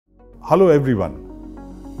Hello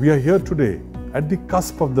everyone. We are here today at the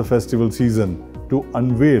cusp of the festival season to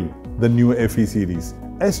unveil the new FE series.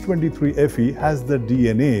 S23 FE has the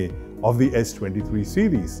DNA of the S23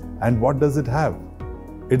 series. And what does it have?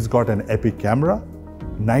 It's got an epic camera,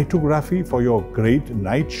 nightography for your great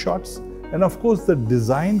night shots, and of course the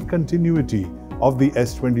design continuity of the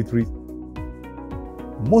S23.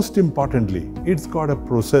 Most importantly, it's got a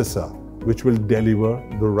processor which will deliver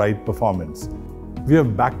the right performance. We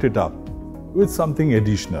have backed it up with something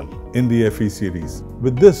additional in the FE series.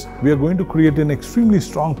 With this, we are going to create an extremely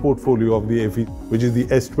strong portfolio of the FE, which is the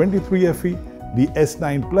S23 FE, the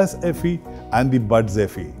S9 Plus FE, and the Buds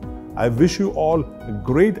FE. I wish you all a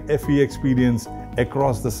great FE experience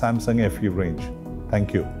across the Samsung FE range.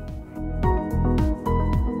 Thank you.